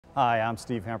Hi, I'm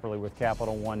Steve Hemperly with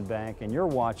Capital One Bank, and you're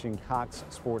watching Cox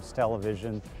Sports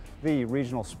Television, the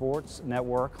regional sports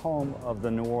network, home of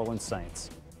the New Orleans Saints.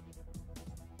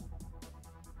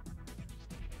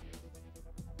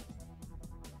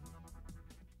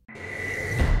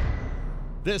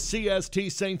 This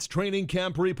CST Saints Training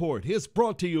Camp Report is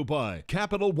brought to you by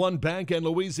Capital One Bank and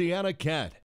Louisiana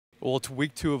Cat. Well, it's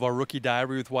week 2 of our rookie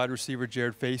diary with wide receiver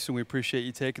Jarred Fayson. We appreciate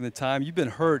you taking the time. You've been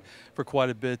hurt for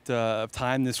quite a bit of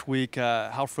time this week.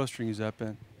 How frustrating has that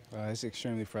been? It's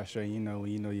extremely frustrating,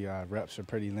 when your reps are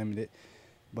pretty limited.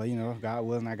 But, God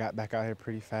willing, I got back out here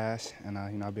pretty fast, and,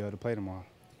 I'll be able to play tomorrow.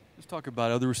 Let's talk about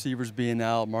other receivers being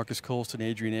out, Marcus Colston,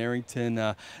 Adrian Arrington.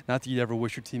 Not that you'd ever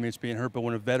wish your teammates being hurt, but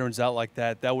when a veteran's out like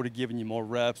that, that would have given you more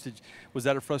reps. Was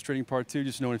that a frustrating part too,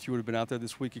 just knowing if you would have been out there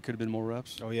this week, it could have been more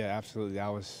reps? Oh, yeah, absolutely. I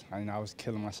was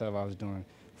killing myself. I was doing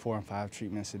 4 and 5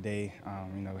 treatments a day,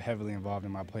 heavily involved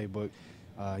in my playbook,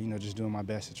 just doing my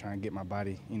best to try and get my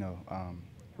body,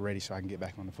 ready so I can get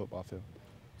back on the football field.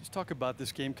 Just talk about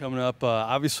this game coming up.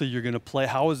 Obviously, you're going to play.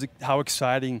 How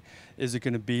exciting is it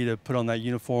going to be to put on that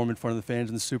uniform in front of the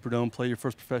fans in the Superdome, play your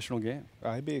first professional game?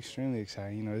 It'd be extremely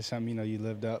exciting. It's something you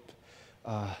lived up.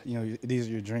 These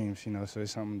are your dreams. So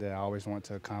it's something that I always want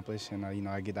to accomplish, and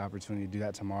I get the opportunity to do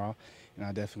that tomorrow, and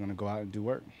I'm definitely going to go out and do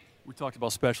work. We talked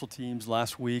about special teams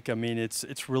last week. I mean,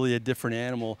 it's really a different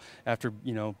animal after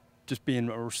just being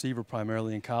a receiver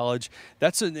primarily in college.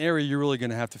 That's an area you're really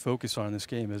going to have to focus on in this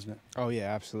game, isn't it? Oh,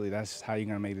 yeah, absolutely. That's how you're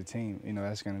going to make the team.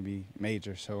 That's going to be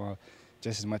major. So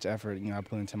just as much effort, I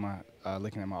put into my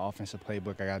looking at my offensive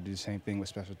playbook, I got to do the same thing with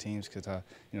special teams because,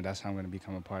 that's how I'm going to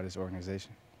become a part of this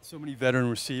organization. So many veteran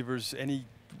receivers. Any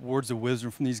words of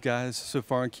wisdom from these guys so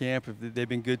far in camp? Have they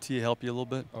been good to you, help you a little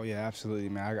bit? Oh, yeah, absolutely,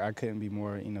 man. I couldn't be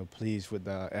more, pleased with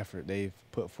the effort they've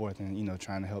put forth in,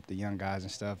 trying to help the young guys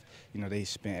and stuff. They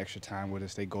spent extra time with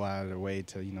us. They go out of their way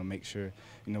to, make sure,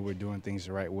 we're doing things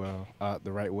the right way.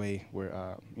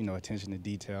 We're, attention to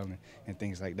detail and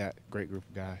things like that. Great group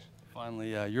of guys.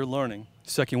 Finally, you're learning.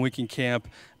 Second week in camp.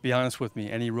 Be honest with me.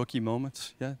 Any rookie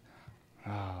moments yet?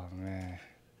 Oh, man.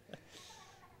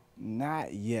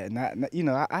 Not yet.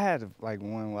 I had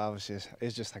one where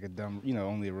it's just like a dumb,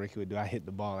 only a rookie would do. I hit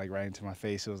the ball right into my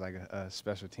face. It was like a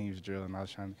special teams drill, and I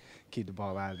was trying to keep the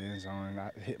ball out of the end zone, and I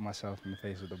hit myself in the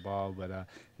face with the ball. But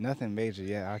nothing major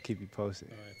yet. I'll keep you posted.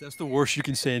 All right. That's the worst you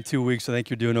can say in 2 weeks. I think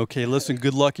you're doing okay. Listen,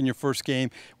 good luck in your first game.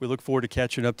 We look forward to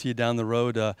catching up to you down the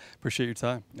road. Appreciate your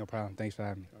time. No problem. Thanks for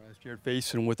having me. All right, it's Jarred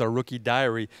Fayson with our rookie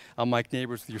diary. I'm Mike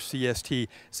Neighbors with your CST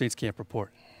Saints Camp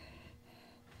Report.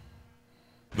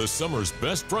 The summer's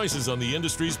best prices on the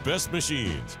industry's best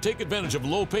machines. Take advantage of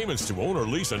low payments to own or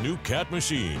lease a new Cat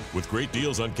machine. With great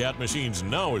deals on Cat machines,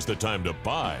 now is the time to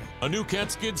buy. A new Cat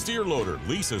skid steer loader,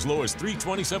 lease as low as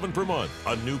 $327 per month.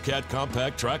 A new Cat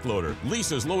compact track loader,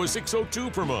 lease as low as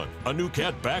 $602 per month. A new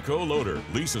Cat backhoe loader,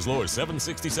 lease as low as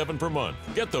 $767 per month.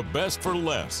 Get the best for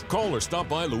less. Call or stop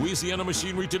by Louisiana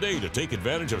Machinery today to take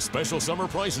advantage of special summer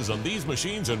prices on these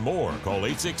machines and more. Call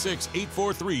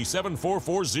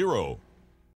 866-843-7440.